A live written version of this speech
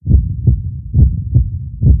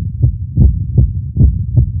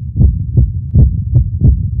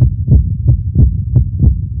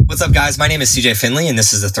What's up, guys? My name is CJ Finley, and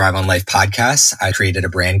this is the Thrive on Life podcast. I created a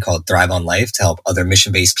brand called Thrive on Life to help other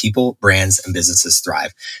mission-based people, brands, and businesses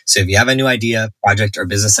thrive. So if you have a new idea, project, or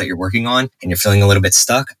business that you're working on and you're feeling a little bit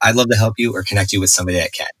stuck, I'd love to help you or connect you with somebody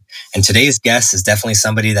that can. And today's guest is definitely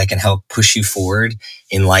somebody that can help push you forward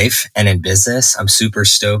in life and in business. I'm super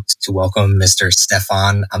stoked to welcome Mr.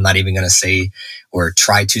 Stefan. I'm not even going to say or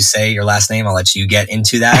try to say your last name. I'll let you get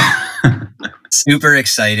into that. Super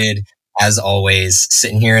excited. As always,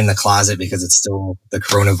 sitting here in the closet because it's still the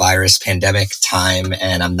coronavirus pandemic time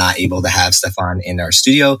and I'm not able to have Stefan in our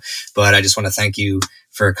studio. But I just want to thank you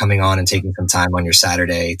for coming on and taking some time on your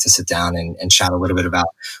Saturday to sit down and chat a little bit about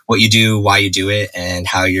what you do, why you do it, and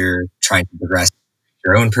how you're trying to progress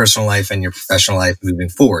your own personal life and your professional life moving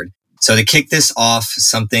forward. So to kick this off,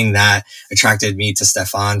 something that attracted me to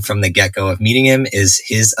Stefan from the get-go of meeting him is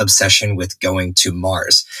his obsession with going to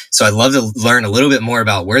Mars. So I'd love to learn a little bit more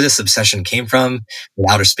about where this obsession came from with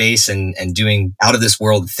outer space and doing out of this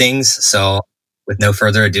world things. So with no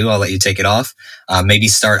further ado, I'll let you take it off. Maybe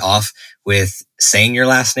start off with saying your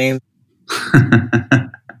last name.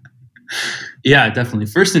 Yeah, definitely.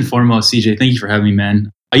 First and foremost, CJ, thank you for having me, man.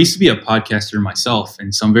 I used to be a podcaster myself,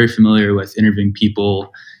 and so I'm very familiar with interviewing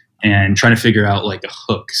people and trying to figure out like a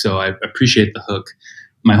hook. So I appreciate the hook.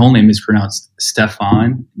 My whole name is pronounced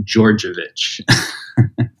Stefan Georgievich.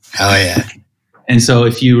 Oh, yeah. And so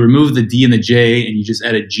if you remove the D and the J and you just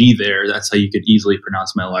add a G there, that's how you could easily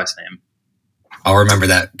pronounce my last name. I'll remember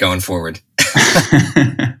that going forward.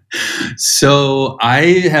 So I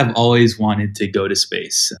have always wanted to go to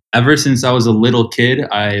space. Ever since I was a little kid,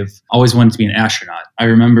 I've always wanted to be an astronaut. I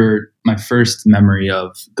remember my first memory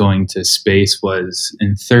of going to space was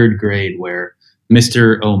in third grade, where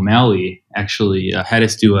Mr. O'Malley actually had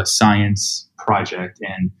us do a science project,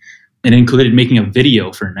 and it included making a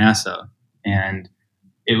video for NASA. And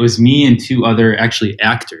it was me and two other actually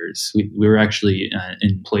actors. We were actually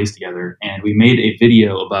in plays together, and we made a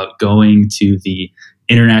video about going to the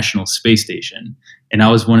International Space Station. And I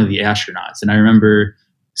was one of the astronauts. And I remember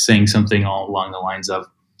saying something all along the lines of,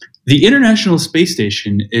 the International Space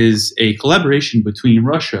Station is a collaboration between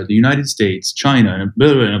Russia, the United States, China,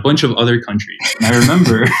 and a bunch of other countries. And I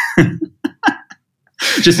remember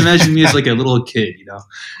just imagine me as like a little kid, you know.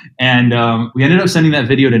 And we ended up sending that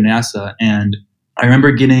video to NASA, and I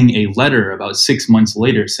remember getting a letter about 6 months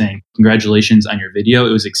later saying, congratulations on your video.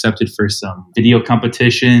 It was accepted for some video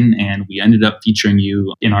competition, and we ended up featuring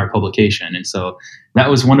you in our publication. And so that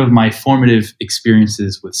was one of my formative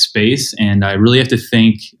experiences with space. And I really have to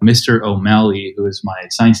thank Mr. O'Malley, who is my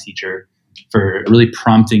science teacher, for really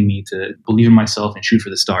prompting me to believe in myself and shoot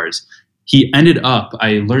for the stars. He ended up,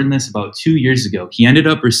 I learned this about 2 years ago, he ended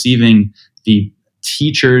up receiving the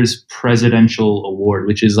Teacher's Presidential Award,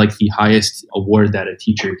 which is like the highest award that a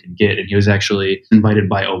teacher can get. And he was actually invited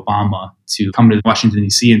by Obama to come to Washington,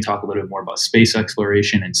 D.C. and talk a little bit more about space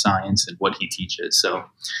exploration and science and what he teaches. So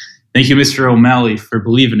thank you, Mr. O'Malley, for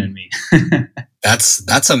believing in me.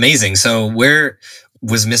 That's amazing. So where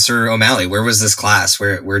was Mr. O'Malley? Where was this class?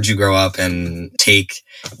 Where'd you grow up and take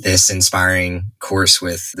this inspiring course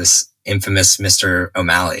with this infamous Mr.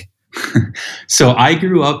 O'Malley? So I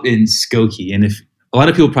grew up in Skokie, and if a lot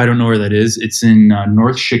of people probably don't know where that is, it's in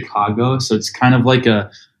North Chicago. So it's kind of like a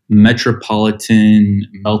metropolitan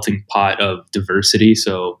melting pot of diversity.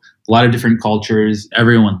 So a lot of different cultures,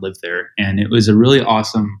 everyone lived there. And it was a really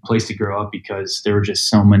awesome place to grow up because there were just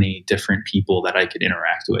so many different people that I could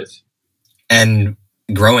interact with. And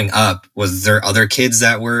growing up, was there other kids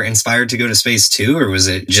that were inspired to go to space too, or was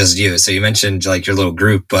it just you? So you mentioned like your little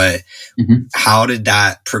group, but how did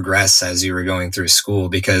that progress as you were going through school?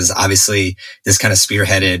 Because obviously this kind of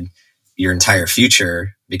spearheaded your entire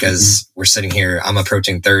future, because we're sitting here, I'm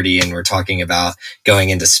approaching 30 and we're talking about going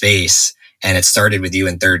into space, and it started with you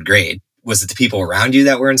in third grade. Was it the people around you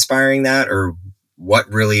that were inspiring that, or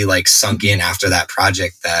what really like sunk in after that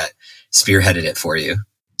project that spearheaded it for you?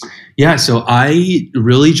 Yeah, so I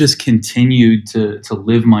really just continued to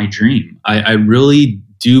live my dream. I really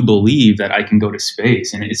do believe that I can go to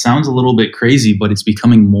space. And it sounds a little bit crazy, but it's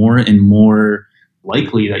becoming more and more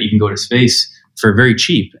likely that you can go to space for very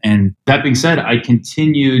cheap. And that being said, I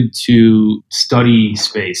continued to study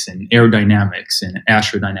space and aerodynamics and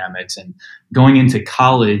astrodynamics. And going into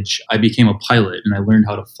college, I became a pilot and I learned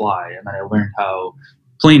how to fly. And then I learned how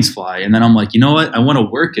planes fly. And then I'm like, you know what? I want to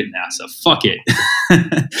work at NASA. Fuck it.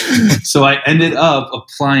 So I ended up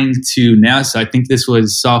applying to NASA. I think this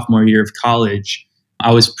was sophomore year of college.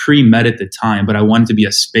 I was pre-med at the time, but I wanted to be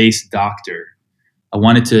a space doctor. I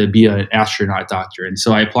wanted to be an astronaut doctor. And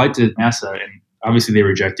so I applied to NASA, and obviously they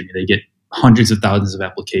rejected me. They get hundreds of thousands of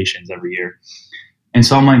applications every year. And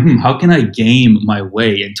so I'm like, how can I game my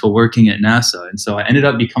way into working at NASA? And so I ended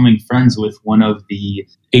up becoming friends with one of the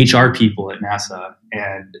HR people at NASA.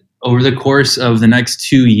 And over the course of the next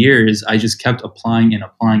 2 years, I just kept applying and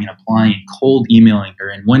applying and applying, cold emailing her.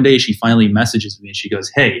 And one day she finally messages me and she goes,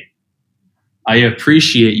 "Hey, I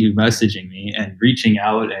appreciate you messaging me and reaching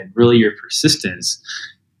out and really your persistence.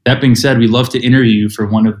 That being said, we'd love to interview you for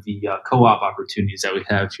one of the co-op opportunities that we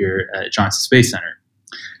have here at Johnson Space Center."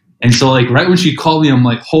 And so like right when she called me, I'm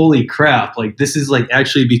like, holy crap, like this is like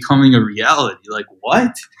actually becoming a reality. Like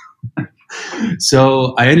what?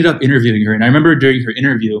 So I ended up interviewing her. And I remember during her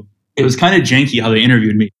interview, it was kind of janky how they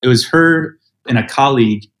interviewed me. It was her and a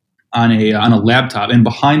colleague on a laptop, and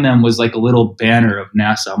behind them was like a little banner of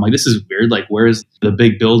NASA. I'm like, this is weird. Like, where's the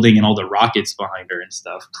big building and all the rockets behind her and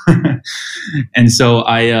stuff? And so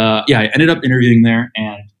I ended up interviewing there,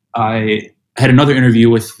 and I had another interview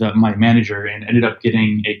with my manager and ended up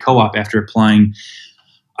getting a co-op after applying.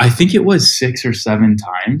 I think it was 6 or 7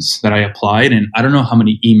 times that I applied, and I don't know how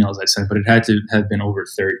many emails I sent, but it had to have been over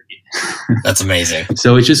 30. That's amazing.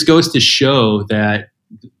 So it just goes to show that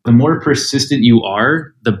the more persistent you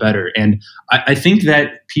are, the better. And I think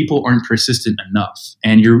that people aren't persistent enough,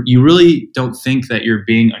 and you really don't think that you're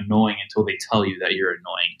being annoying until they tell you that you're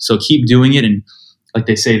annoying. So keep doing it, and like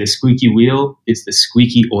they say, the squeaky wheel is the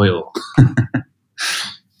squeaky oil.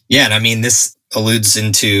 Yeah, and I mean, this alludes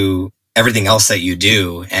into everything else that you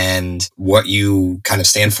do and what you kind of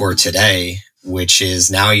stand for today, which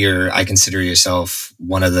is now I consider yourself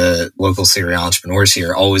one of the local serial entrepreneurs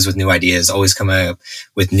here, always with new ideas, always coming up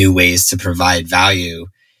with new ways to provide value.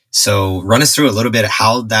 So run us through a little bit of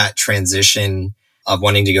how that transition of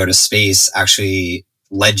wanting to go to space actually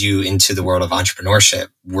led you into the world of entrepreneurship.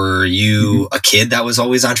 Were you a kid that was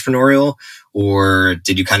always entrepreneurial, or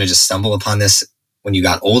did you kind of just stumble upon this when you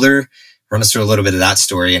got older? Run us through a little bit of that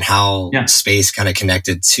story and how space kind of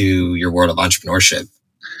connected to your world of entrepreneurship.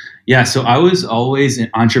 Yeah, so I was always an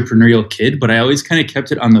entrepreneurial kid, but I always kind of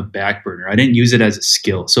kept it on the back burner. I didn't use it as a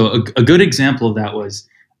skill. So a good example of that was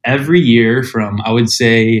every year from, I would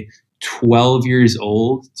say, 12 years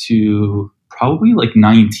old to probably like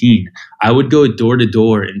 19, I would go door to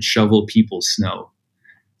door and shovel people's snow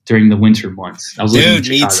during the winter months. I was Dude,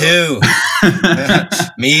 me too.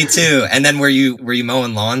 Me too. And then were you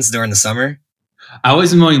mowing lawns during the summer? I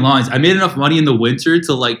was mowing lawns. I made enough money in the winter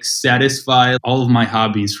to like satisfy all of my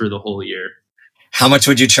hobbies for the whole year. How much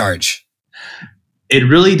would you charge? It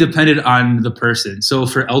really depended on the person. So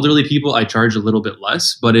for elderly people, I charge a little bit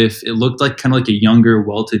less. But if it looked like kind of like a younger,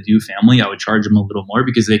 well-to-do family, I would charge them a little more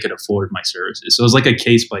because they could afford my services. So it was like a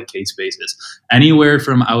case-by-case basis. Anywhere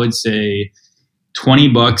from, I would say,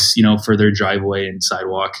 $20, for their driveway and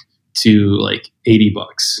sidewalk to like $80.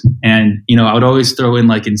 And, I would always throw in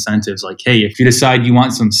like incentives like, hey, if you decide you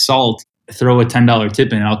want some salt, throw a $10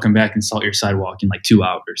 tip in and I'll come back and salt your sidewalk in like 2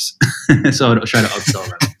 hours. So I'd try to upsell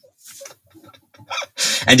them.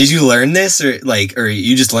 And did you learn this or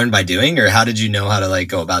you just learned by doing, or how did you know how to like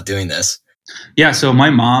go about doing this? Yeah. So my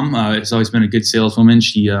mom has always been a good saleswoman.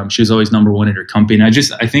 She was always number one at her company. And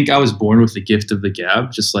I think I was born with the gift of the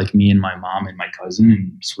gab, just like me and my mom and my cousin,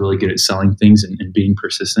 and just really good at selling things and being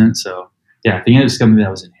persistent. So yeah, I think it was something that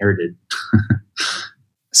was inherited.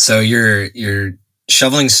 So you're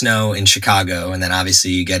shoveling snow in Chicago, and then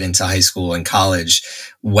obviously you get into high school and college.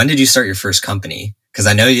 When did you start your first company? Because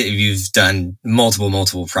I know you've done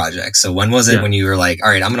multiple projects. So when was it when you were like, all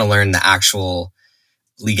right, I'm going to learn the actual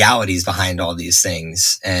legalities behind all these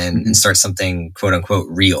things and start something quote unquote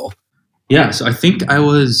real? Yeah. So I think I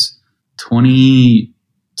was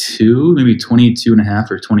 22, maybe 22 and a half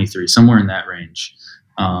or 23, somewhere in that range.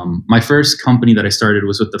 My first company that I started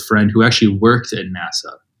was with a friend who actually worked at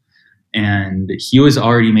NASA. And he was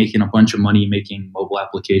already making a bunch of money making mobile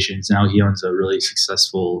applications. Now he owns a really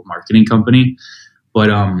successful marketing company. But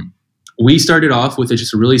we started off with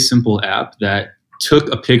just a really simple app that took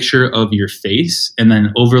a picture of your face and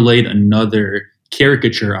then overlaid another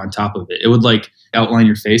caricature on top of it. It would like outline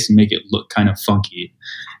your face and make it look kind of funky.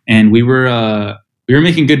 And we were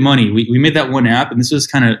making good money. We made that one app, and this was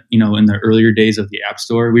kind of, in the earlier days of the App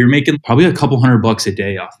Store. We were making probably a couple $100 a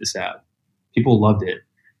day off this app. People loved it.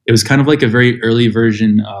 It was kind of like a very early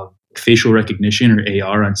version of facial recognition or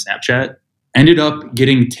AR on Snapchat. Ended up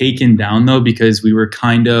getting taken down though, because we were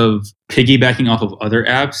kind of piggybacking off of other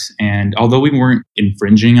apps. And although we weren't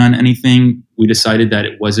infringing on anything, we decided that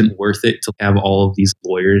it wasn't worth it to have all of these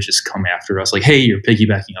lawyers just come after us like, hey, you're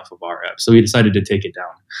piggybacking off of our app. So we decided to take it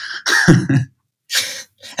down.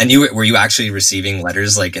 And were you actually receiving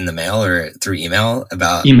letters like in the mail or through email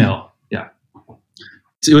about? Email, yeah.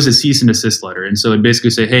 It was a cease and desist letter. And so it basically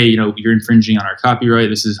said, hey, you're infringing on our copyright.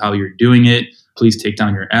 This is how you're doing it. please take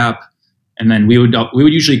down your app. And then we would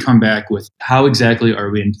usually come back with how exactly are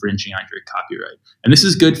we infringing on your copyright. And this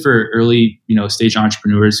is good for early, stage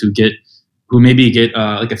entrepreneurs who maybe get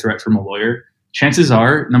like a threat from a lawyer. Chances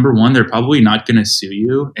are, number one, they're probably not going to sue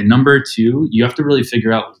you. And number two, you have to really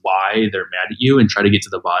figure out why they're mad at you and try to get to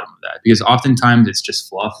the bottom of that. Because oftentimes it's just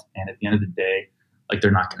fluff. And at the end of the day, like, they're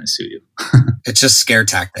not going to sue you. It's just scare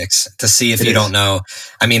tactics to see if you don't know.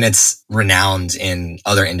 I mean, it's renowned in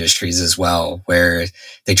other industries as well, where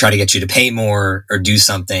they try to get you to pay more or do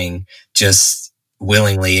something just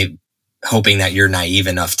willingly, hoping that you're naive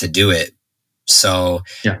enough to do it. So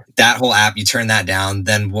that whole app, you turn that down.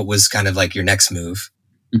 Then what was kind of like your next move?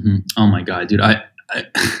 Mm-hmm. Oh my God, dude. I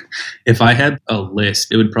if I had a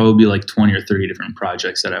list, it would probably be like 20 or 30 different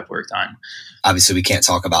projects that I've worked on. Obviously, we can't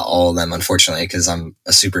talk about all of them, unfortunately, because I'm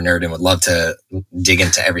a super nerd and would love to dig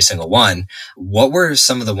into every single one. What were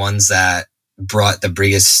some of the ones that brought the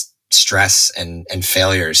biggest stress and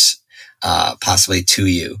failures possibly to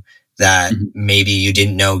you that maybe you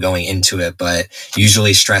didn't know going into it, but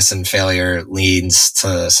usually stress and failure leads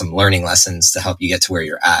to some learning lessons to help you get to where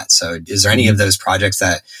you're at? So is there any of those projects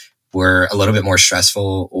that were a little bit more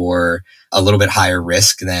stressful or a little bit higher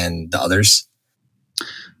risk than the others?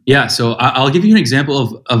 Yeah, so I'll give you an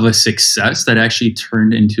example of a success that actually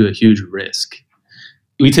turned into a huge risk.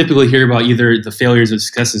 We typically hear about either the failures or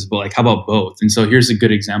successes, but like, how about both? And so here's a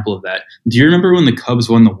good example of that. Do you remember when the Cubs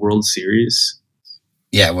won the World Series?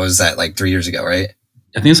 Yeah, what was that, like 3 years ago, right?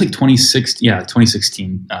 I think it was like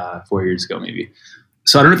 2016, 4 years ago maybe.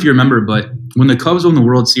 So I don't know if you remember, but when the Cubs won the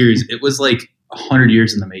World Series, it was like 100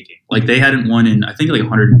 years in the making. Like, they hadn't won in, I think, like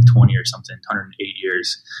 120 or something, 108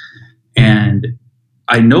 years. And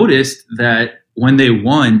I noticed that when they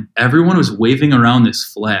won, everyone was waving around this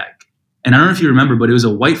flag. And I don't know if you remember, but it was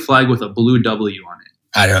a white flag with a blue W on it.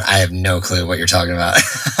 I have no clue what you're talking about.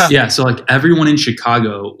 Yeah, so like everyone in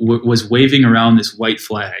Chicago was waving around this white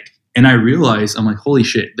flag. And I realized, I'm like, holy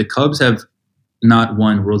shit, the Cubs have not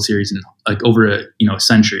won World Series in like over a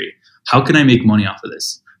century. How can I make money off of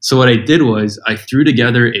this? So what I did was I threw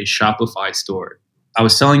together a Shopify store. I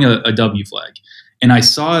was selling a W flag, and I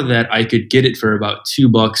saw that I could get it for about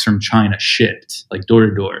 $2 from China shipped, like door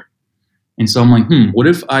to door. And so I'm like, what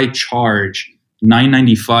if I charge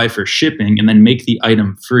 $9.95 for shipping and then make the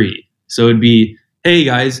item free? So it'd be, hey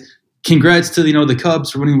guys, congrats to the Cubs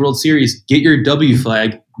for winning the World Series. Get your W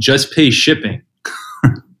flag, just pay shipping.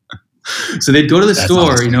 So they'd go to the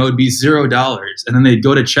store, awesome. It'd be $0, and then they'd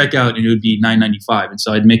go to checkout and it would be $9.95. And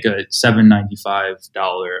so I'd make a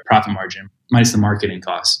 $7.95 profit margin minus the marketing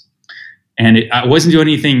costs. And I wasn't doing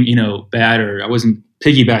anything, bad, or I wasn't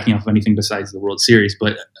piggybacking off of anything besides the World Series,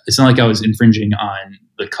 but it's not like I was infringing on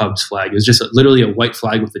the Cubs flag. It was just literally a white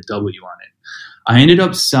flag with a W on it. I ended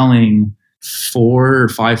up selling 4,000 or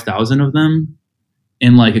 5,000 of them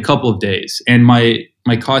in like a couple of days. And my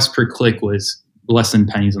cost per click was less than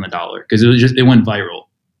pennies on the dollar because it went viral.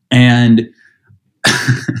 And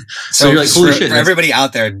so you're like, holy shit. For everybody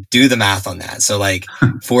out there, do the math on that. So like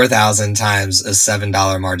 4,000 times a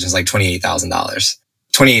 $7 margin is like $28,000.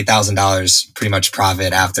 $28,000 pretty much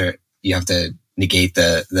profit after you have to negate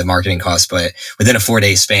the marketing costs. But within a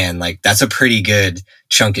 4-day span, like that's a pretty good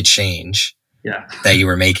chunk of change that you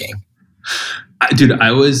were making. Dude,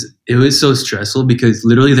 it was so stressful because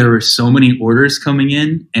literally there were so many orders coming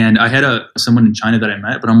in, and I had someone in China that I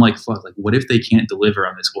met, but I'm like, fuck, like what if they can't deliver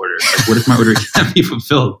on this order? Like what if my order can't be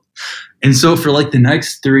fulfilled? And so for like the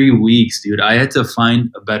next 3 weeks, dude, I had to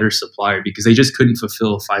find a better supplier because they just couldn't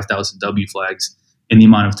fulfill 5,000 W flags in the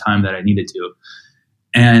amount of time that I needed to.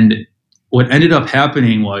 And what ended up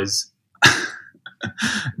happening was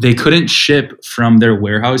they couldn't ship from their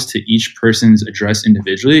warehouse to each person's address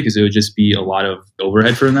individually because it would just be a lot of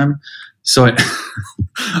overhead for them. So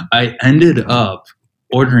I ended up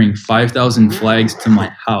ordering 5,000 flags to my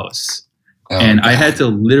house. And I had to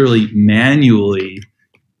literally manually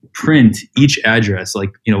print each address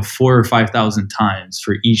 4,000 or 5,000 times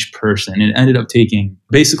for each person. It ended up taking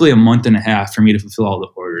basically a month and a half for me to fulfill all the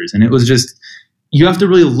orders. And it was just, you have to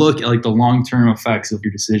really look at like the long-term effects of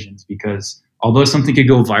your decisions, because although something could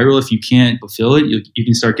go viral, if you can't fulfill it, you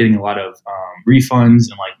can start getting a lot of refunds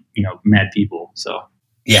and mad people. So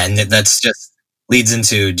yeah, and that's just leads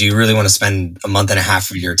into, do you really want to spend a month and a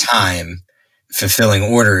half of your time fulfilling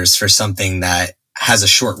orders for something that has a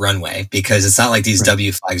short runway? Because it's not like these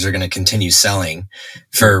W flags are going to continue selling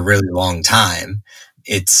for a really long time.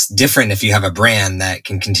 It's different if you have a brand that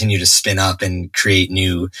can continue to spin up and create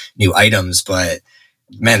new items, but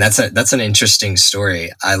man, that's an interesting story.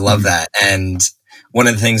 I love that. And one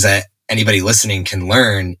of the things that anybody listening can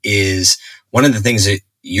learn is one of the things that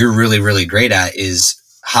you're really, really great at is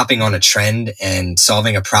hopping on a trend and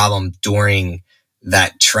solving a problem during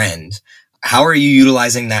that trend. How are you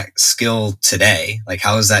utilizing that skill today? Like,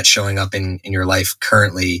 how is that showing up in your life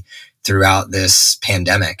currently throughout this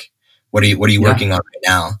pandemic? What are you working on right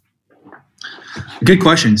now? Good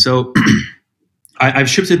question. So I've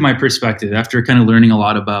shifted my perspective after kind of learning a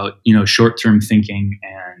lot about, short-term thinking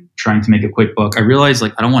and trying to make a quick buck. I realized I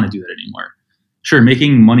don't want to do that anymore. Sure,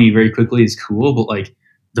 making money very quickly is cool, but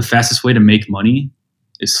the fastest way to make money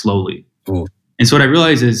is slowly. Ooh. And so what I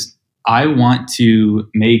realized is I want to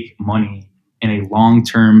make money in a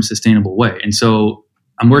long-term sustainable way. And so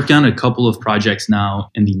I'm working on a couple of projects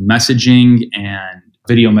now in the messaging and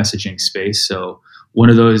video messaging space. So one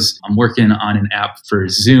of those, I'm working on an app for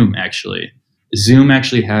Zoom, actually. Zoom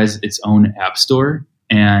actually has its own app store,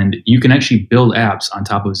 and you can actually build apps on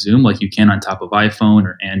top of Zoom like you can on top of iPhone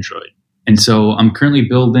or Android. And so I'm currently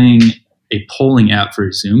building a polling app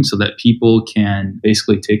for Zoom so that people can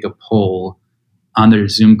basically take a poll on their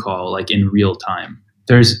Zoom call in real time.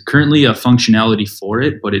 There's currently a functionality for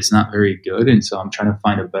it, but it's not very good. And so I'm trying to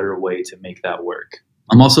find a better way to make that work.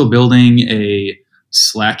 I'm also building a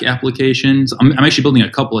Slack applications. I'm actually building a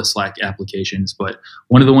couple of Slack applications, but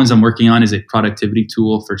one of the ones I'm working on is a productivity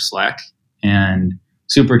tool for Slack, and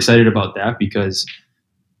super excited about that because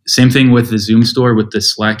same thing with the Zoom store, with the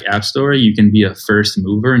Slack app store, you can be a first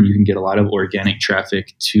mover and you can get a lot of organic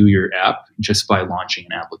traffic to your app just by launching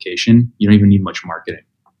an application. You don't even need much marketing.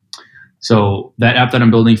 So that app that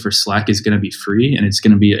I'm building for Slack is going to be free, and it's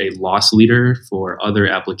going to be a loss leader for other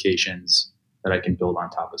applications that I can build on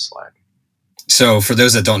top of Slack. So for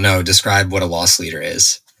those that don't know, describe what a loss leader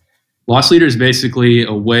is. Loss leader is basically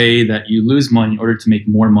a way that you lose money in order to make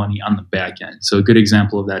more money on the back end. So a good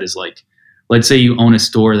example of that is let's say you own a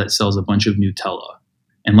store that sells a bunch of Nutella.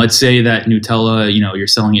 And let's say that Nutella, you're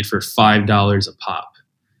selling it for $5 a pop.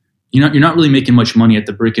 You're not really making much money at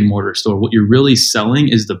the brick and mortar store. What you're really selling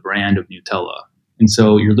is the brand of Nutella. And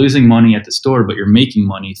so you're losing money at the store, but you're making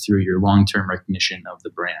money through your long-term recognition of the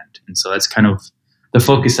brand. And so that's kind of the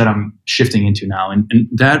focus that I'm shifting into now. And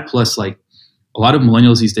that plus a lot of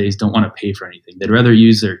millennials these days don't want to pay for anything. They'd rather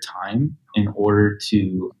use their time in order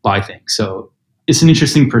to buy things. So it's an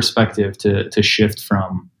interesting perspective to shift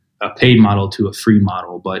from a paid model to a free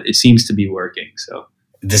model, but it seems to be working. So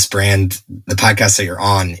this brand, the podcast that you're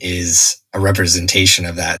on, is a representation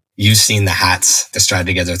of that. You've seen the hats, the Strive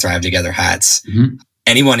Together, Thrive Together hats. Mm-hmm.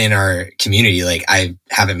 Anyone in our community, I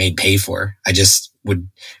haven't made pay for. I just would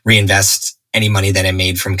reinvest any money that I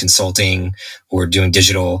made from consulting or doing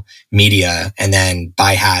digital media and then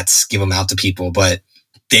buy hats, give them out to people. But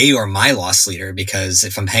they are my loss leader, because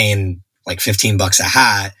if I'm paying $15 a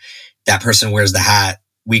hat, that person wears the hat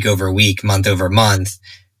week over week, month over month.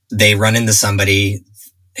 They run into somebody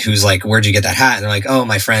who's like, where'd you get that hat? And they're like, oh,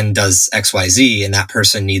 my friend does XYZ and that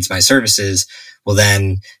person needs my services. Well,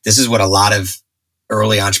 then this is what a lot of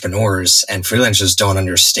early entrepreneurs and freelancers don't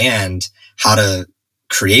understand, how to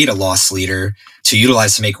create a loss leader to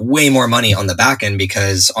utilize to make way more money on the back end,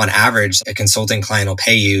 because on average, a consulting client will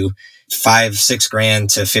pay you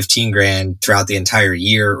 $5,000-$6,000 to $15,000 throughout the entire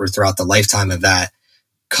year or throughout the lifetime of that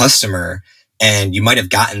customer. And you might have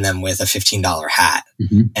gotten them with a $15 hat.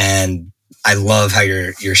 Mm-hmm. And I love how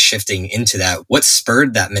you're shifting into that. What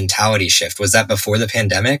spurred that mentality shift? Was that before the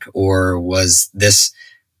pandemic, or was this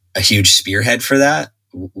a huge spearhead for that?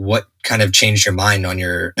 What kind of changed your mind on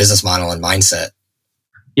your business model and mindset?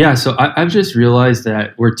 Yeah, so I've just realized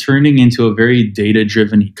that we're turning into a very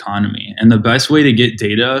data-driven economy. And the best way to get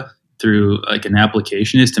data through an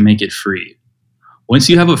application is to make it free. Once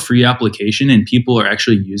you have a free application and people are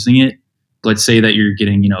actually using it, let's say that you're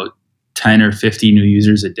getting, 10 or 50 new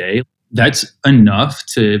users a day, that's enough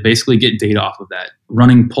to basically get data off of that.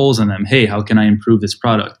 Running polls on them. Hey, how can I improve this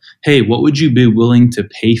product? Hey, what would you be willing to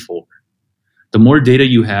pay for? The more data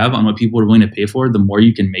you have on what people are willing to pay for, the more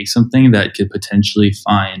you can make something that could potentially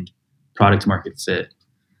find product market fit.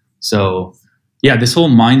 So yeah, this whole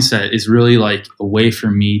mindset is really a way for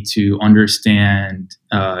me to understand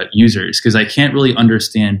users, because I can't really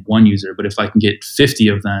understand one user, but if I can get 50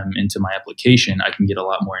 of them into my application, I can get a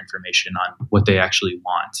lot more information on what they actually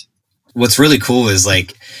want. What's really cool is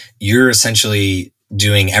you're essentially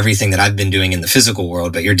doing everything that I've been doing in the physical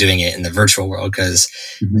world, but you're doing it in the virtual world, because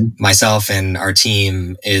myself and our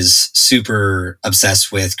team is super obsessed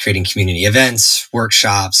with creating community events,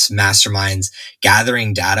 workshops, masterminds,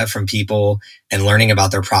 gathering data from people and learning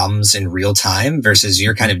about their problems in real time, versus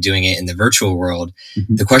you're kind of doing it in the virtual world.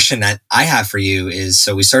 Mm-hmm. The question that I have for you is,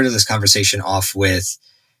 so we started this conversation off with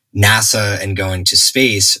NASA and going to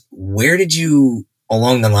space. Where did you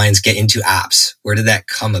along the lines get into apps? Where did that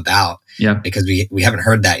come about? Yeah. Because we haven't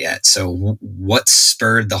heard that yet. So what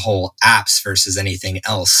spurred the whole apps versus anything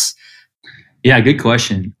else? Yeah, good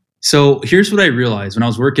question. So here's what I realized when I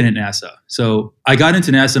was working at NASA. So I got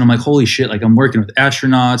into NASA and I'm like, holy shit, like I'm working with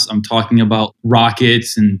astronauts, I'm talking about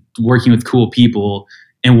rockets and working with cool people.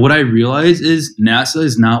 And what I realized is NASA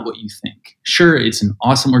is not what you think. Sure, it's an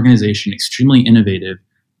awesome organization, extremely innovative,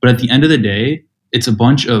 but at the end of the day, it's a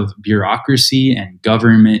bunch of bureaucracy and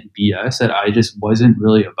government BS that I just wasn't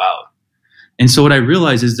really about. And so what I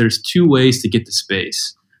realized is there's two ways to get to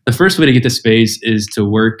space. The first way to get to space is to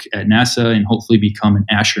work at NASA and hopefully become an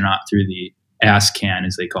astronaut through the ASCAN,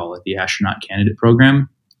 as they call it, the Astronaut Candidate Program.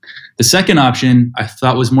 The second option I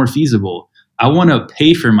thought was more feasible. I want to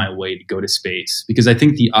pay for my way to go to space because I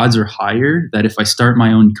think the odds are higher that if I start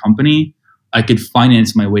my own company, I could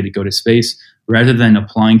finance my way to go to space rather than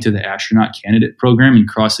applying to the Astronaut Candidate Program and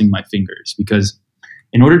crossing my fingers. Because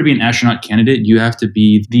in order to be an astronaut candidate, you have to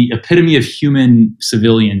be the epitome of human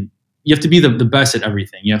civilian. You have to be the best at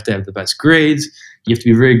everything. You have to have the best grades. You have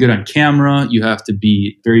to be very good on camera. You have to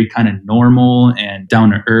be very kind of normal and down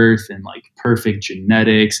to earth and like perfect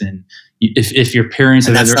genetics. And if your parents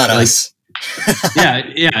and have that's ever, not like, us. yeah.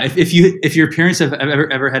 If your parents have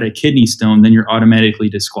ever had a kidney stone, then you're automatically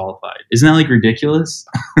disqualified. Isn't that like ridiculous?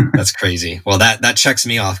 That's crazy. Well, that checks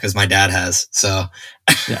me off because my dad has. So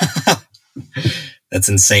Yeah. That's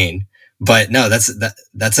insane. But no,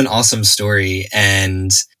 that's an awesome story.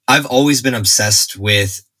 And I've always been obsessed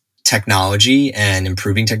with technology and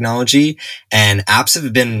improving technology, and apps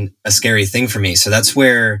have been a scary thing for me. So that's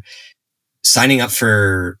where signing up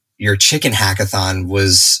for your chicken hackathon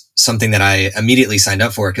was something that I immediately signed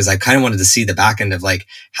up for, because I kind of wanted to see the back end of like,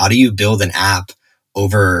 how do you build an app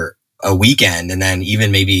over a weekend and then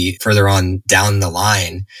even maybe further on down the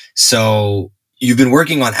line. So you've been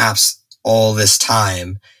working on apps all this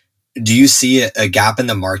time. Do you see a gap in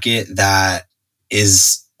the market that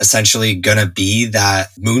is essentially going to be that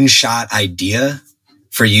moonshot idea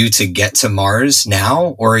for you to get to Mars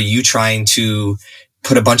now? Or are you trying to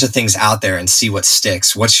put a bunch of things out there and see what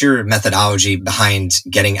sticks? What's your methodology behind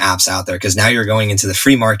getting apps out there? Because now you're going into the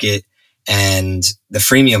free market and the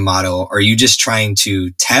freemium model. Are you just trying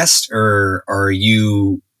to test, or are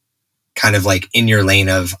you kind of like in your lane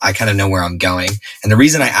of, I kind of know where I'm going? And the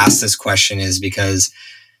reason I ask this question is because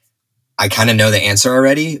I kind of know the answer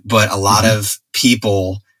already, but a lot of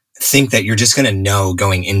people think that you're just going to know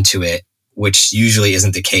going into it, which usually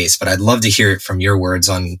isn't the case. But I'd love to hear it from your words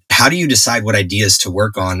on how do you decide what ideas to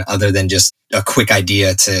work on other than just a quick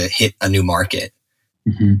idea to hit a new market?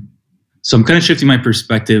 Mm-hmm. So I'm kind of shifting my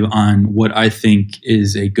perspective on what I think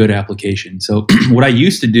is a good application. So what I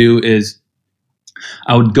used to do is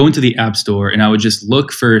I would go into the app store and I would just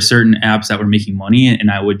look for certain apps that were making money,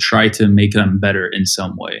 and I would try to make them better in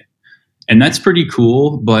some way. And that's pretty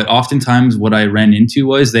cool. But oftentimes what I ran into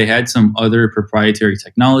was they had some other proprietary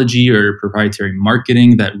technology or proprietary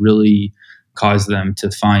marketing that really caused them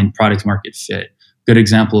to find product market fit. Good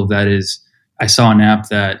example of that is I saw an app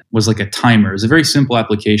that was like a timer. It was a very simple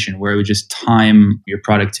application where it would just time your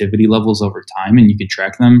productivity levels over time and you could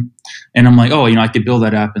track them. And I'm like, oh, I could build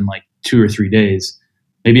that app in like 2 or 3 days.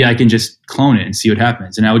 Maybe I can just clone it and see what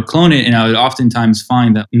happens. And I would clone it, and I would oftentimes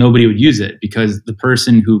find that nobody would use it because the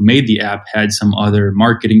person who made the app had some other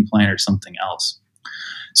marketing plan or something else.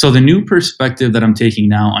 So the new perspective that I'm taking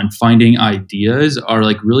now on finding ideas are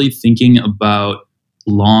like really thinking about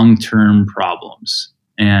long-term problems.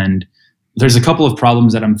 And there's a couple of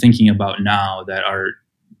problems that I'm thinking about now that are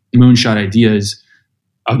moonshot ideas.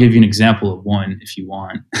 I'll give you an example of one if you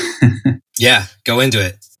want. Yeah, go into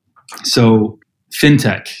it. So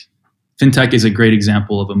fintech is a great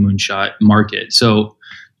example of a moonshot market. So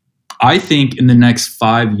I think in the next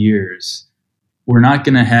 5 years, we're not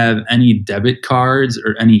going to have any debit cards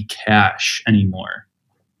or any cash anymore.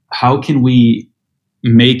 How can we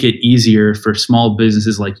make it easier for small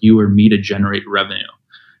businesses like you or me to generate revenue?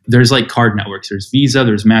 There's like card networks. There's Visa,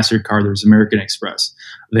 there's MasterCard, there's American Express.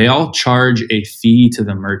 They all charge a fee to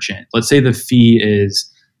the merchant. Let's say the fee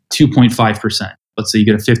is 2.5%. Let's say you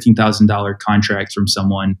get a $15,000 contract from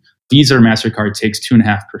someone. Visa or MasterCard takes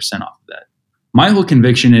 2.5% off of that. My whole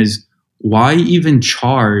conviction is, why even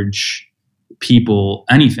charge people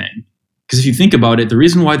anything? Because if you think about it, the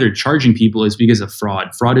reason why they're charging people is because of fraud.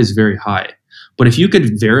 Fraud is very high. But if you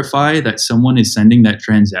could verify that someone is sending that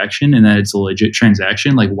transaction and that it's a legit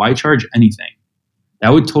transaction, like why charge anything? That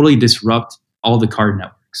would totally disrupt all the card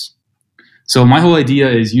networks. So my whole idea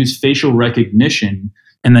is use facial recognition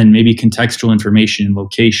and then maybe contextual information,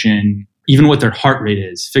 location, even what their heart rate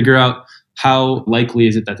is. Figure out how likely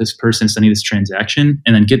is it that this person is sending this transaction,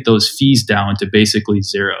 and then get those fees down to basically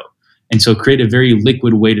zero. And so create a very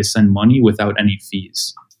liquid way to send money without any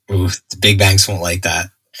fees. Ooh, the big banks won't like that.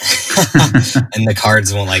 And the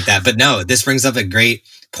cards won't like that. But no, this brings up a great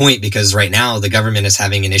point, because right now the government is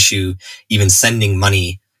having an issue even sending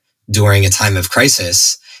money during a time of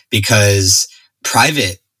crisis, because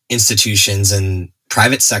private institutions and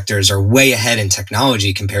private sectors are way ahead in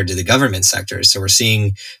technology compared to the government sector. So we're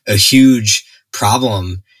seeing a huge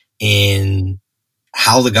problem in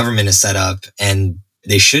how the government is set up, and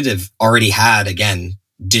they should have already had, again,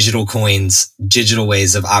 digital coins, digital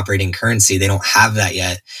ways of operating currency. They don't have that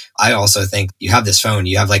yet. I also think you have this phone,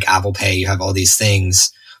 you have like Apple Pay, you have all these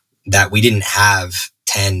things that we didn't have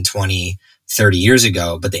 10, 20, 30 years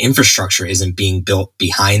ago, but the infrastructure isn't being built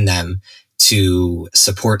behind them to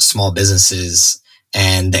support small businesses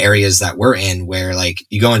and the areas that we're in, where like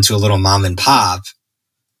you go into a little mom and pop,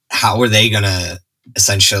 how are they going to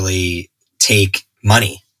essentially take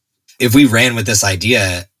money? If we ran with this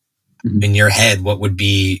idea in your head, what would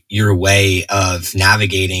be your way of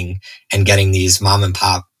navigating and getting these mom and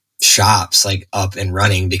pop shops like up and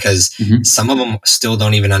running? Because some of them still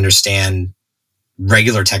don't even understand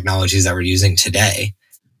regular technologies that we're using today.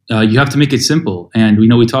 You have to make it simple. And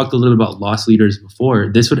we talked a little about loss leaders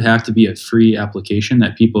before. This would have to be a free application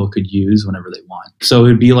that people could use whenever they want. So it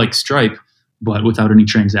would be like Stripe, but without any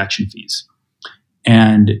transaction fees.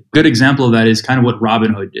 And a good example of that is kind of what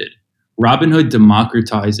Robinhood did. Robinhood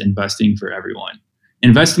democratized investing for everyone.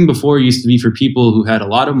 Investing before used to be for people who had a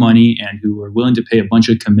lot of money and who were willing to pay a bunch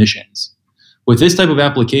of commissions. With this type of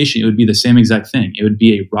application, it would be the same exact thing. It would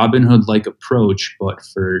be a Robinhood-like approach, but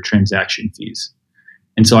for transaction fees.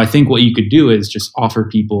 And so I think what you could do is just offer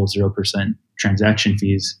people 0% transaction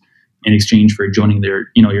fees in exchange for joining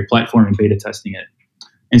your platform and beta testing it.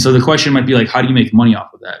 And so the question might be like, how do you make money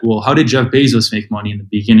off of that? Well, how did Jeff Bezos make money in the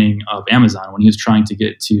beginning of Amazon when he was trying to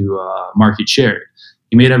get to market share?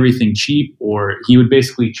 He made everything cheap, or he would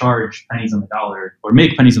basically charge pennies on the dollar or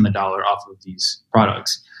make pennies on the dollar off of these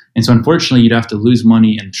products. And so unfortunately, you'd have to lose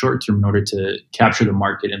money in the short term in order to capture the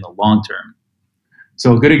market in the long term.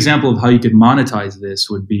 So a good example of how you could monetize this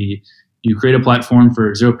would be you create a platform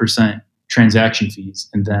for 0% transaction fees,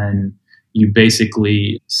 and then you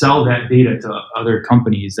basically sell that data to other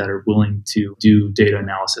companies that are willing to do data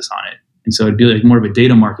analysis on it. And so it'd be like more of a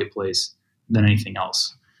data marketplace than anything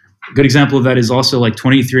else. A good example of that is also like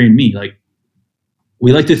 23andMe. Like,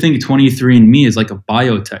 we like to think 23andMe is like a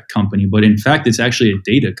biotech company, but in fact, it's actually a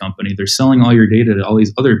data company. They're selling all your data to all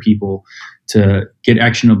these other people to get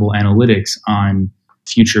actionable analytics on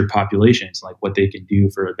future populations, like what they can do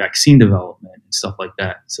for vaccine development and stuff like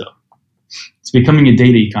that. So it's becoming a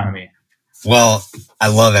data economy. Well, I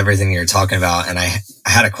love everything you're talking about. And I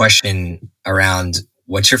had a question around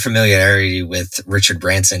what's your familiarity with Richard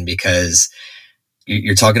Branson, because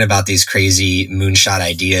you're talking about these crazy moonshot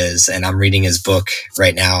ideas, and I'm reading his book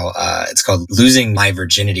right now. It's called Losing My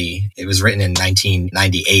Virginity. It was written in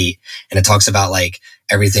 1998, and it talks about like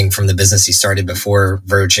everything from the business he started before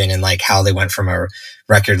Virgin, and like how they went from a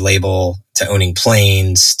record label to owning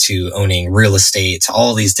planes to owning real estate to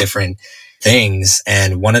all these different things.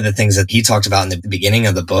 And one of the things that he talked about in the beginning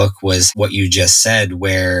of the book was what you just said,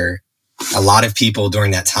 where a lot of people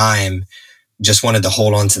during that time just wanted to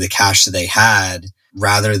hold on to the cash that they had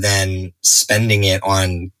rather than spending it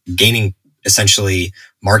on gaining essentially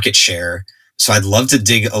market share. So I'd love to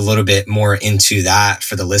dig a little bit more into that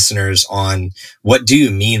for the listeners on what do you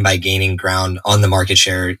mean by gaining ground on the market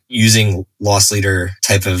share using loss leader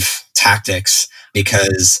type of tactics?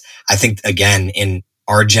 Because I think, again, in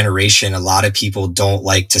our generation, a lot of people don't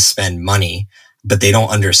like to spend money, but they don't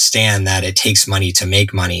understand that it takes money to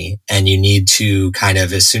make money. And you need to kind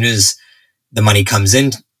of, as soon as the money comes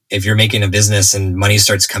in, if you're making a business and money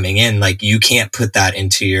starts coming in, like you can't put that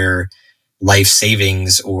into your life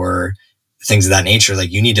savings or things of that nature.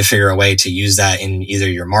 Like you need to figure a way to use that in either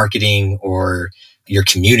your marketing or your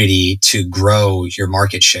community to grow your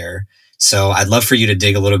market share. So I'd love for you to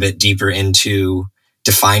dig a little bit deeper into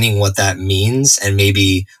defining what that means and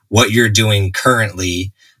maybe what you're doing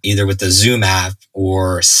currently, either with the Zoom app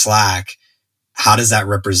or Slack. How does that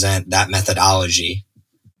represent that methodology?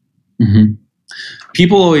 Mm-hmm.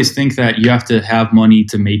 People always think that you have to have money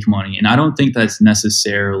to make money, and I don't think that's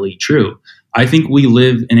necessarily true. I think we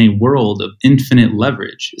live in a world of infinite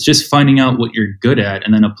leverage. It's just finding out what you're good at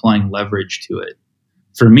and then applying leverage to it.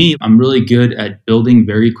 For me, I'm really good at building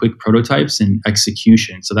very quick prototypes and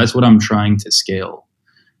execution. So that's what I'm trying to scale.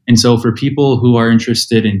 And so for people who are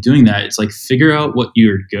interested in doing that, it's like figure out what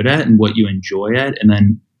you're good at and what you enjoy at, and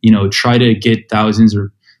then, try to get thousands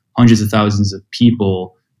or hundreds of thousands of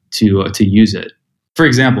people to use it. For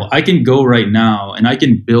example, I can go right now and I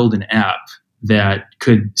can build an app that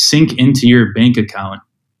could sync into your bank account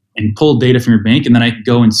and pull data from your bank, and then I could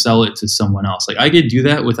go and sell it to someone else. Like I could do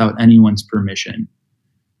that without anyone's permission.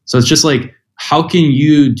 So it's just like, how can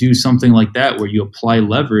you do something like that where you apply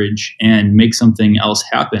leverage and make something else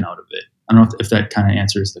happen out of it? I don't know if that kind of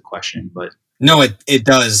answers the question, but. No, it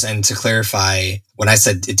does. And to clarify, when I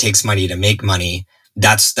said it takes money to make money,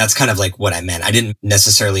 that's kind of like what I meant. I didn't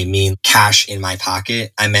necessarily mean cash in my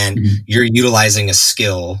pocket. I meant you're utilizing a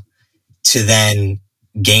skill to then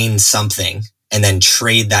gain something and then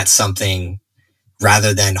trade that something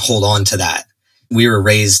rather than hold on to that. We were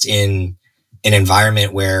raised in an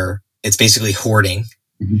environment where it's basically hoarding,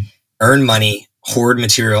 earn money, hoard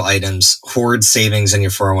material items, hoard savings in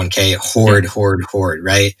your 401k, hoard,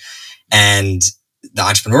 right? And the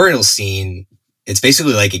entrepreneurial scene, it's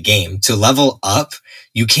basically like a game. To level up,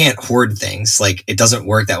 you can't hoard things. Like it doesn't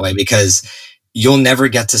work that way because you'll never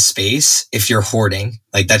get to space if you're hoarding.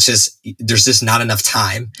 Like there's just not enough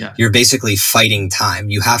time. Yeah. You're basically fighting time.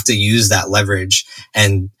 You have to use that leverage.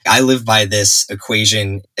 And I live by this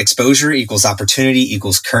equation: exposure equals opportunity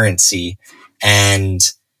equals currency. And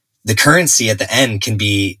the currency at the end can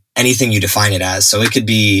be anything you define it as. So it could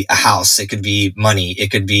be a house, it could be money,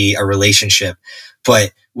 it could be a relationship.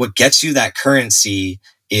 But what gets you that currency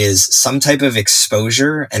is some type of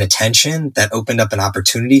exposure and attention that opened up an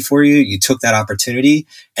opportunity for you. You took that opportunity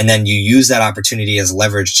and then you use that opportunity as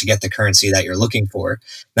leverage to get the currency that you're looking for.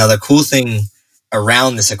 Now, the cool thing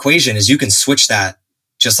around this equation is you can switch that,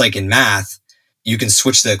 just like in math, you can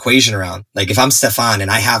switch the equation around. Like if I'm Stefan and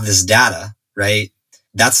I have this data, right?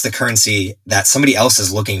 That's the currency that somebody else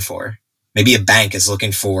is looking for. Maybe a bank is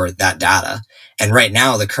looking for that data. And right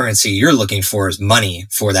now, the currency you're looking for is money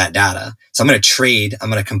for that data. So I'm going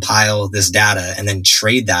to compile this data and then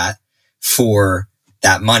trade that for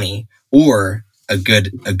that money. Or a good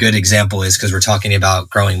example is, because we're talking about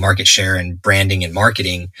growing market share and branding and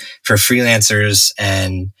marketing, for freelancers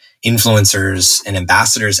and influencers and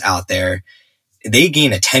ambassadors out there, they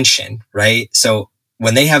gain attention, right? So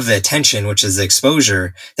when they have the attention, which is the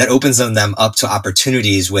exposure, that opens them up to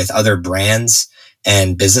opportunities with other brands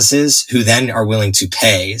and businesses who then are willing to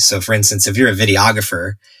pay. So for instance, if you're a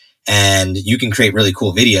videographer and you can create really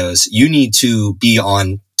cool videos, you need to be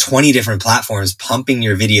on 20 different platforms pumping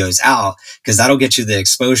your videos out, because that'll get you the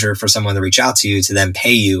exposure for someone to reach out to you to then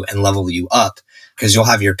pay you and level you up, because you'll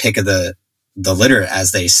have your pick of the litter,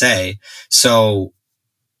 as they say. So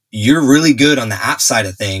you're really good on the app side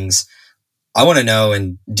of things. I want to know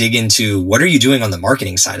and dig into, what are you doing on the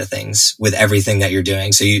marketing side of things with everything that you're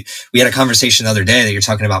doing? So we had a conversation the other day that you're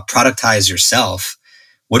talking about productize yourself.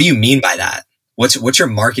 What do you mean by that? What's your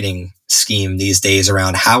marketing scheme these days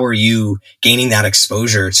around how are you gaining that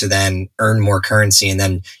exposure to then earn more currency and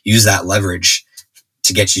then use that leverage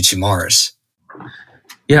to get you to Mars?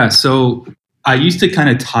 Yeah, so I used to kind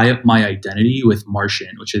of tie up my identity with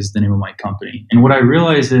Martian, which is the name of my company. And what I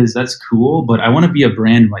realized is that's cool, but I want to be a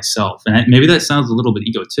brand myself. And maybe that sounds a little bit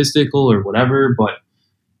egotistical or whatever, but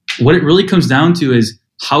what it really comes down to is,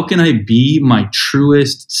 how can I be my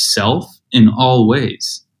truest self in all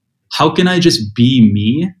ways? How can I just be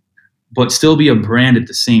me, but still be a brand at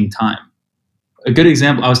the same time? A good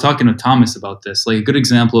example, I was talking to Thomas about this, like a good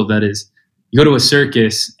example of that is, you go to a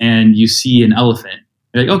circus and you see an elephant.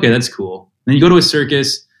 You're like, okay, that's cool. Then you go to a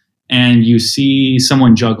circus and you see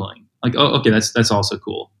someone juggling. Like, oh, okay, that's also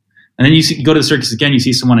cool. And then you go to the circus again, you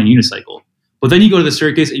see someone on a unicycle. But then you go to the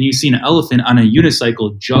circus and you see an elephant on a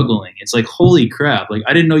unicycle juggling. It's like, holy crap. Like,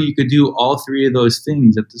 I didn't know you could do all three of those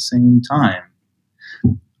things at the same time.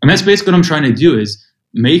 And that's basically what I'm trying to do, is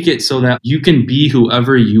make it so that you can be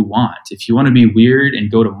whoever you want. If you want to be weird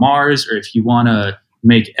and go to Mars, or if you want to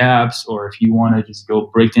make apps, or if you want to just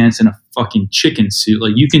go breakdance in a fucking chicken suit,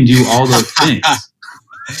 like, you can do all those things.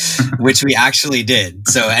 Which we actually did.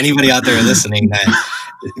 So anybody out there listening, that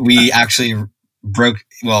we actually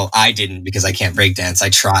I didn't, because I can't breakdance. I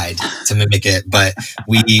tried to mimic it, but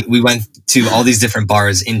we went to all these different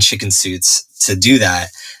bars in chicken suits to do that.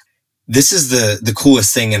 This is the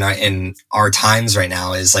coolest thing in our times right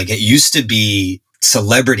now, is like, it used to be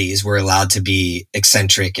celebrities were allowed to be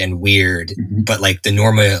eccentric and weird, but like the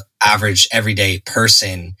normal, average, everyday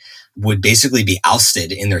person would basically be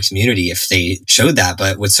ousted in their community if they showed that.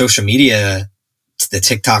 But with social media, the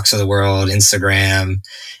TikToks of the world, Instagram,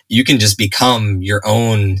 you can just become your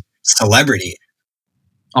own celebrity.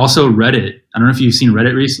 Also, Reddit. I don't know if you've seen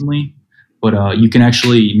Reddit recently, but you can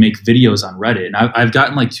actually make videos on Reddit. And I've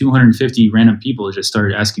gotten like 250 random people who just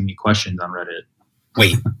started asking me questions on Reddit.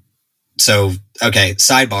 Wait. So, okay,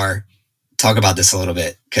 sidebar. Talk about this a little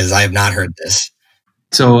bit, because I have not heard this.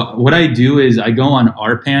 So what I do is I go on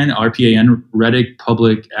RPAN, Reddit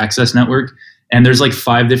Public Access Network, and there's like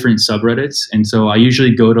 5 different subreddits. And so I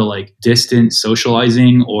usually go to like Distant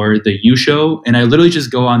Socializing or the U Show, and I literally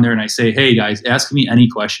just go on there and I say, hey guys, ask me any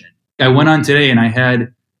question. I went on today and I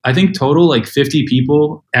had, I think total like 50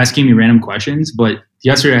 people asking me random questions, but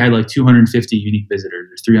yesterday I had like 250 unique visitors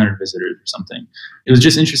or 300 visitors or something. It was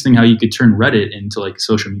just interesting how you could turn Reddit into like a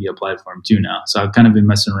social media platform too now. So I've kind of been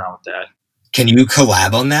messing around with that. Can you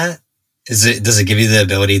collab on that? Does it give you the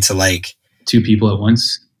ability to like 2 people at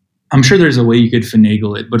once? I'm sure there's a way you could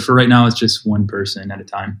finagle it, but for right now, it's just one person at a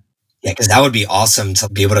time. Yeah, because that would be awesome to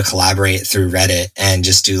be able to collaborate through Reddit and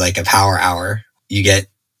just do like a power hour. You get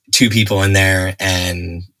 2 people in there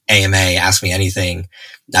and AMA, ask me anything.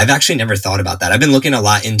 I've actually never thought about that. I've been looking a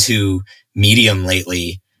lot into Medium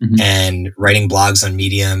lately and writing blogs on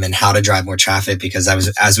Medium and how to drive more traffic, because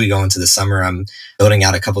as we go into the summer, I'm building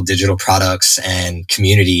out a couple digital products and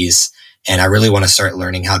communities. And I really want to start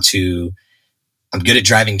learning I'm good at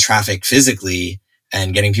driving traffic physically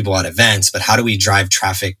and getting people at events, but how do we drive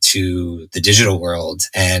traffic to the digital world?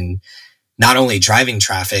 And not only driving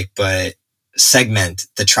traffic, but segment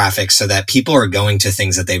the traffic so that people are going to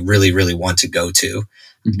things that they really, really want to go to.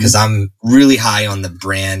 Because I'm really high on the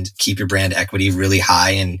brand, keep your brand equity really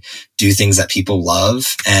high and do things that people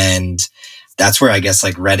love. And that's where I guess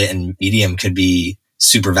like Reddit and Medium could be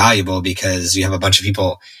super valuable, because you have a bunch of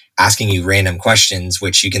people asking you random questions,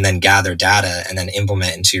 which you can then gather data and then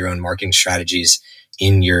implement into your own marketing strategies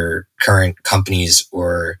in your current companies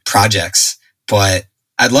or projects. But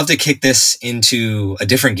I'd love to kick this into a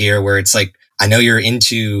different gear where it's like, I know you're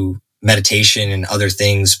into meditation and other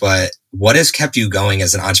things, but what has kept you going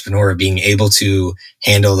as an entrepreneur, being able to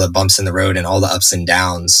handle the bumps in the road and all the ups and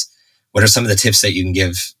downs? What are some of the tips that you can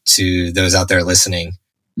give to those out there listening?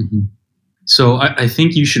 So I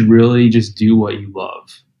think you should really just do what you love.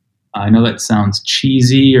 I know that sounds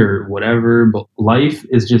cheesy or whatever, but life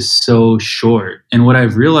is just so short. And what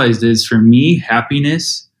I've realized is, for me,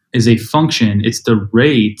 happiness is a function. It's the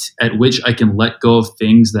rate at which I can let go of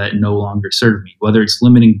things that no longer serve me, whether it's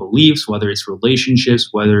limiting beliefs, whether it's relationships,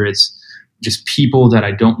 whether it's just people that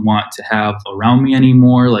I don't want to have around me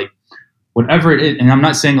anymore, like whatever it is. And I'm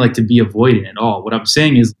not saying like to be avoidant at all. What I'm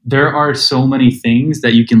saying is there are so many things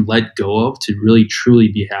that you can let go of to really truly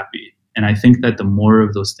be happy. And I think that the more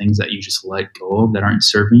of those things that you just let go of that aren't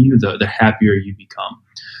serving you, the happier you become.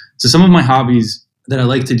 So some of my hobbies that I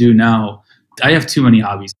like to do now, I have too many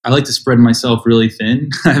hobbies. I like to spread myself really thin.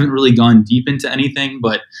 I haven't really gone deep into anything,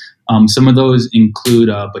 but some of those include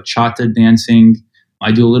bachata dancing.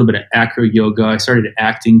 I do a little bit of acro yoga. I started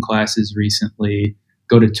acting classes recently.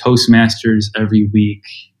 Go to Toastmasters every week.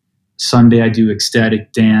 Sunday, I do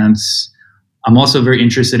ecstatic dance. I'm also very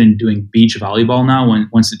interested in doing beach volleyball now.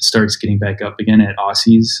 Once it starts getting back up again at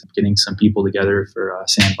Aussies, getting some people together for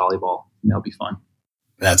sand volleyball. That'll be fun.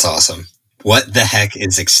 That's awesome. What the heck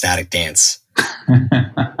is ecstatic dance?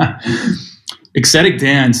 Ecstatic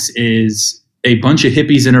dance is a bunch of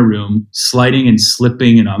hippies in a room sliding and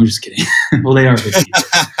slipping. And I'm just kidding. Well, they are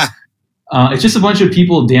hippies. It's just a bunch of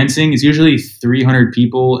people dancing. It's usually 300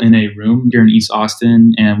 people in a room here in East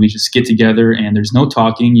Austin, and we just get together and there's no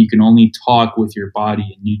talking. You can only talk with your body,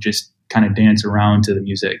 and you just kind of dance around to the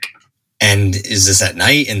music. And is this at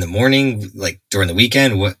night, in the morning, like during the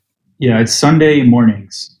weekend? What? Yeah, it's Sunday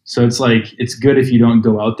mornings. So it's like, it's good if you don't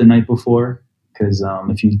go out the night before, because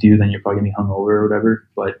if you do, then you're probably going to be hungover or whatever.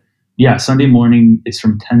 But yeah, Sunday morning is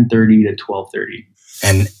from 10:30 to 12:30.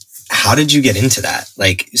 And how did you get into that?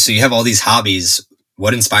 Like, so you have all these hobbies.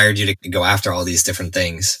 What inspired you to go after all these different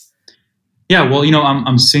things? Yeah, well,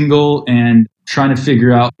 I'm single and trying to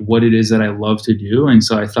figure out what it is that I love to do. And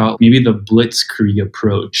so I thought maybe the blitzkrieg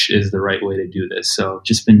approach is the right way to do this. So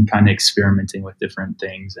just been kind of experimenting with different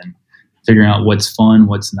things and figuring out what's fun,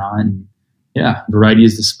 what's not. And yeah, variety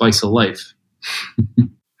is the spice of life.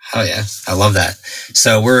 Oh yeah, I love that.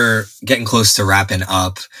 So we're getting close to wrapping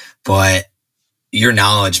up, but your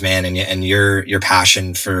knowledge, man, and your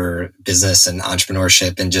passion for business and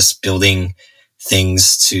entrepreneurship and just building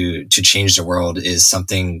things to change the world is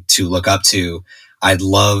something to look up to. I'd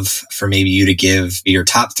love for maybe you to give your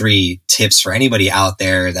top 3 tips for anybody out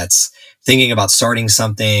there that's thinking about starting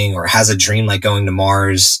something or has a dream like going to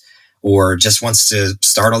Mars or just wants to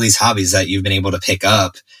start all these hobbies that you've been able to pick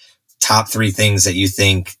up. Top 3 things that you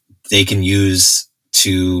think they can use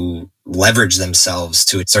to leverage themselves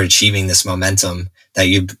to start achieving this momentum that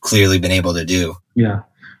you've clearly been able to do. Yeah.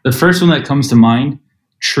 The first one that comes to mind,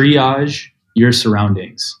 triage your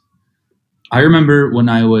surroundings. I remember when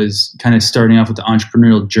I was kind of starting off with the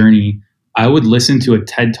entrepreneurial journey, I would listen to a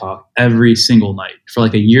TED Talk every single night for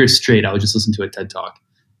like a year straight. I would just listen to a TED Talk.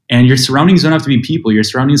 And your surroundings don't have to be people. Your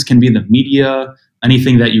surroundings can be the media,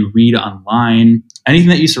 anything that you read online, anything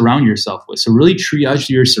that you surround yourself with. So really triage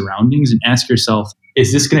your surroundings and ask yourself,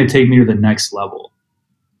 is this going to take me to the next level?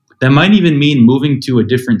 That might even mean moving to a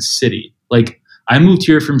different city. Like I moved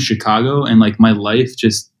here from Chicago and like my life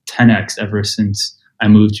just 10x ever since I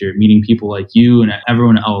moved here, meeting people like you and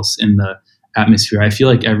everyone else in the atmosphere. I feel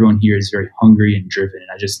like everyone here is very hungry and driven.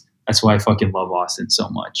 And that's why I fucking love Austin so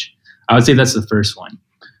much. I would say that's the first one.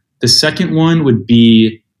 The second one would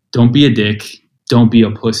be, don't be a dick, don't be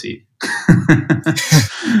a pussy.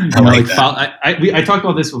 I like that. I talked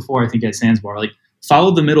about this before, I think at Sandsbar, like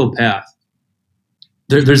follow the middle path.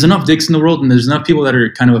 There's enough dicks in the world and there's enough people that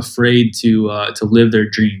are kind of afraid to live their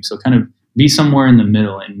dreams. So kind of be somewhere in the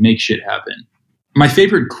middle and make shit happen. My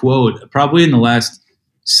favorite quote, probably in the last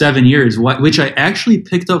 7 years, which I actually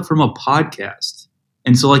picked up from a podcast.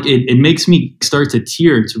 And so like it makes me start to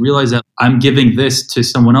tear to realize that I'm giving this to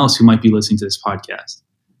someone else who might be listening to this podcast.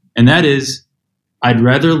 And that is, I'd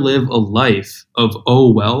rather live a life of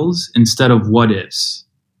oh wells instead of what ifs.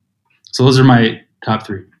 So those are my top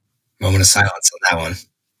 3. Moment of silence on that one.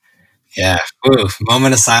 Yeah. Ooh,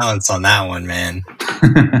 moment of silence on that one, man.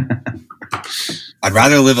 I'd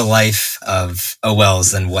rather live a life of oh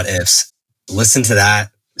wells than what ifs. Listen to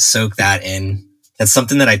that, soak that in. That's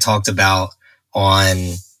something that I talked about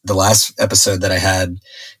on the last episode that I had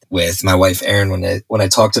with my wife, Erin, when I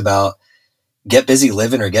talked about get busy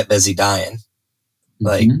living or get busy dying.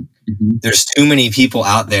 Like there's too many people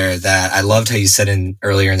out there that I loved how you said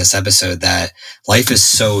earlier in this episode that life is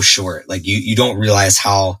so short. Like you don't realize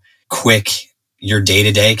how quick your day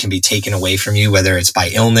to day can be taken away from you, whether it's by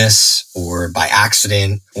illness or by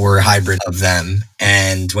accident or a hybrid of them.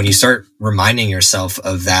 And when you start reminding yourself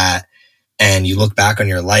of that and you look back on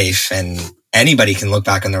your life, and anybody can look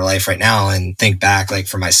back on their life right now and think back, like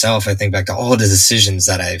for myself, I think back to all the decisions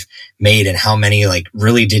that I've made and how many like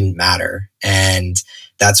really didn't matter. And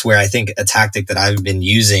that's where I think a tactic that I've been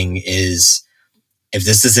using is, if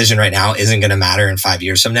this decision right now isn't going to matter in 5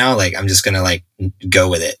 years from now, like I'm just going to like go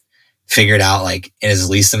with it, figure it out like in as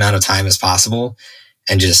least amount of time as possible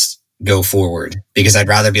and just go forward. Because I'd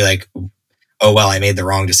rather be like, oh, well, I made the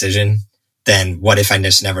wrong decision than what if I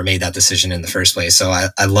just never made that decision in the first place. So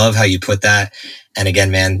I love how you put that. And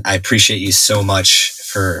again, man, I appreciate you so much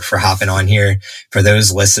for hopping on here. For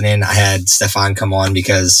those listening, I had Stefan come on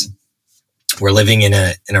because we're living in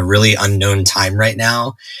a really unknown time right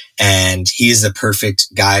now. And he's the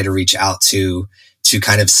perfect guy to reach out to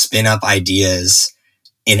kind of spin up ideas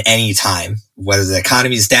in any time, whether the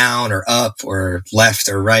economy's down or up or left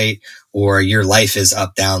or right, or your life is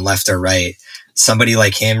up, down, left or right. Somebody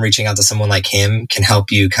like him, reaching out to someone like him can help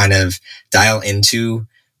you kind of dial into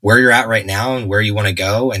where you're at right now and where you want to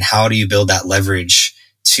go. And how do you build that leverage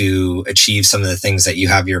to achieve some of the things that you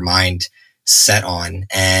have your mind set on.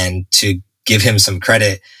 And to give him some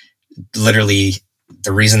credit, literally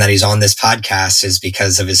the reason that he's on this podcast is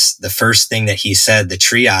because of the first thing that he said, the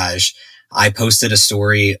triage. I posted a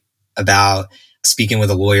story about speaking with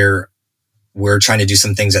a lawyer. We're trying to do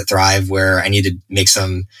some things at Thrive where I need to make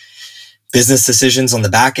some business decisions on the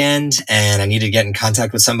back end and I needed to get in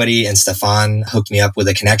contact with somebody, and Stefan hooked me up with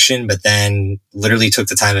a connection, but then literally took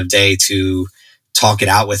the time of day to talk it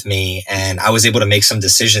out with me. And I was able to make some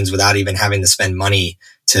decisions without even having to spend money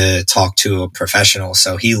to talk to a professional.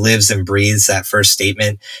 So he lives and breathes that first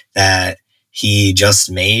statement that he just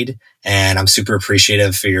made. And I'm super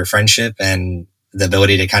appreciative for your friendship and the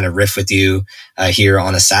ability to kind of riff with you here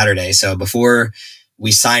on a Saturday. So before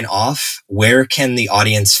we sign off, where can the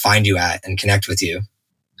audience find you at and connect with you?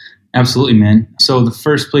 Absolutely, man. So the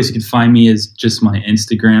first place you can find me is just my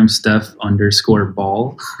Instagram,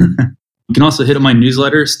 Steph_ball. You can also hit up my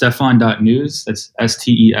newsletter, stefan.news. That's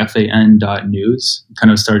STEFAN.news. I'm kind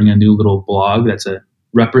of starting a new little blog that's a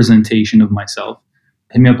representation of myself.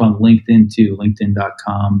 Hit me up on LinkedIn too,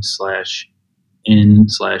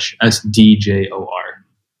 linkedin.com/in/SDJOR.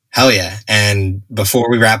 Hell yeah. And before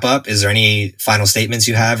we wrap up, is there any final statements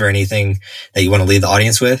you have or anything that you want to leave the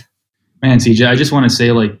audience with? Man, CJ, I just want to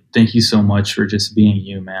say, like, thank you so much for just being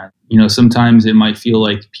you, man. You know, sometimes it might feel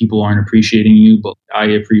like people aren't appreciating you, but I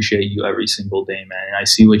appreciate you every single day, man. And I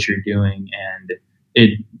see what you're doing, and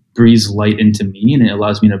it breathes light into me, and it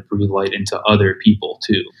allows me to breathe light into other people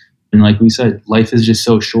too. And like we said, life is just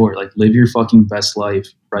so short. Like, live your fucking best life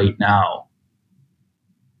right now.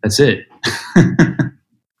 That's it.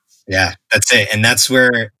 Yeah, that's it. And that's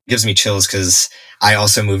where it gives me chills, because I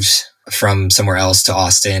also moved from somewhere else to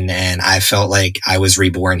Austin, and I felt like I was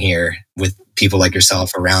reborn here with people like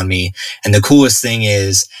yourself around me. And the coolest thing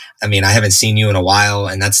is, I mean, I haven't seen you in a while,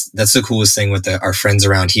 and that's the coolest thing with our friends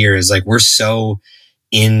around here is like we're so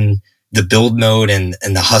in the build mode and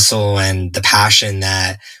the hustle and the passion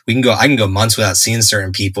that I can go months without seeing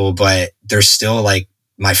certain people, but they're still like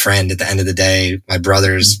my friend at the end of the day, my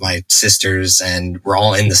brothers, my sisters, and we're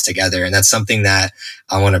all in this together. And that's something that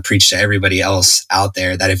I want to preach to everybody else out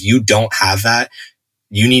there, that if you don't have that,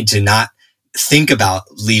 you need to not think about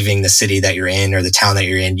leaving the city that you're in or the town that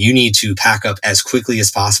you're in. You need to pack up as quickly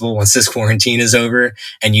as possible once this quarantine is over,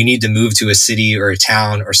 and you need to move to a city or a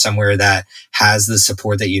town or somewhere that has the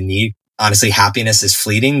support that you need. Honestly, happiness is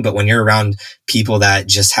fleeting, but when you're around people that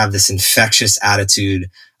just have this infectious attitude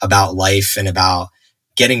about life and about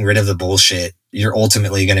getting rid of the bullshit, you're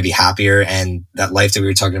ultimately going to be happier. And that life that we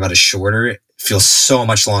were talking about is shorter. It feels so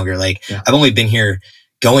much longer. Like I've only been here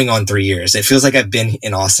going on 3 years. It feels like I've been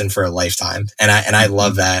in Austin for a lifetime. And I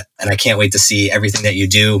love that. And I can't wait to see everything that you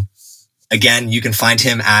do. Again, you can find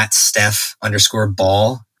him at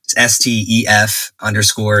Steph_Ball. STEF_BALL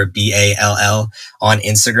on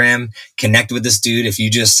Instagram. Connect with this dude. If you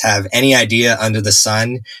just have any idea under the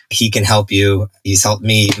sun, he can help you. He's helped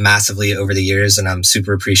me massively over the years, and I'm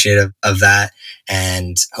super appreciative of that.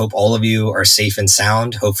 And hope all of you are safe and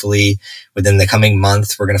sound. Hopefully within the coming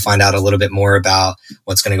month, we're going to find out a little bit more about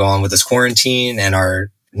what's going to go on with this quarantine and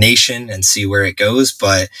our nation and see where it goes.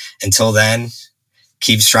 But until then,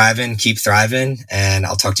 keep striving, keep thriving, and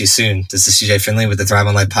I'll talk to you soon. This is CJ Finley with the Thrive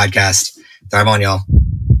on Life podcast. Thrive on, y'all.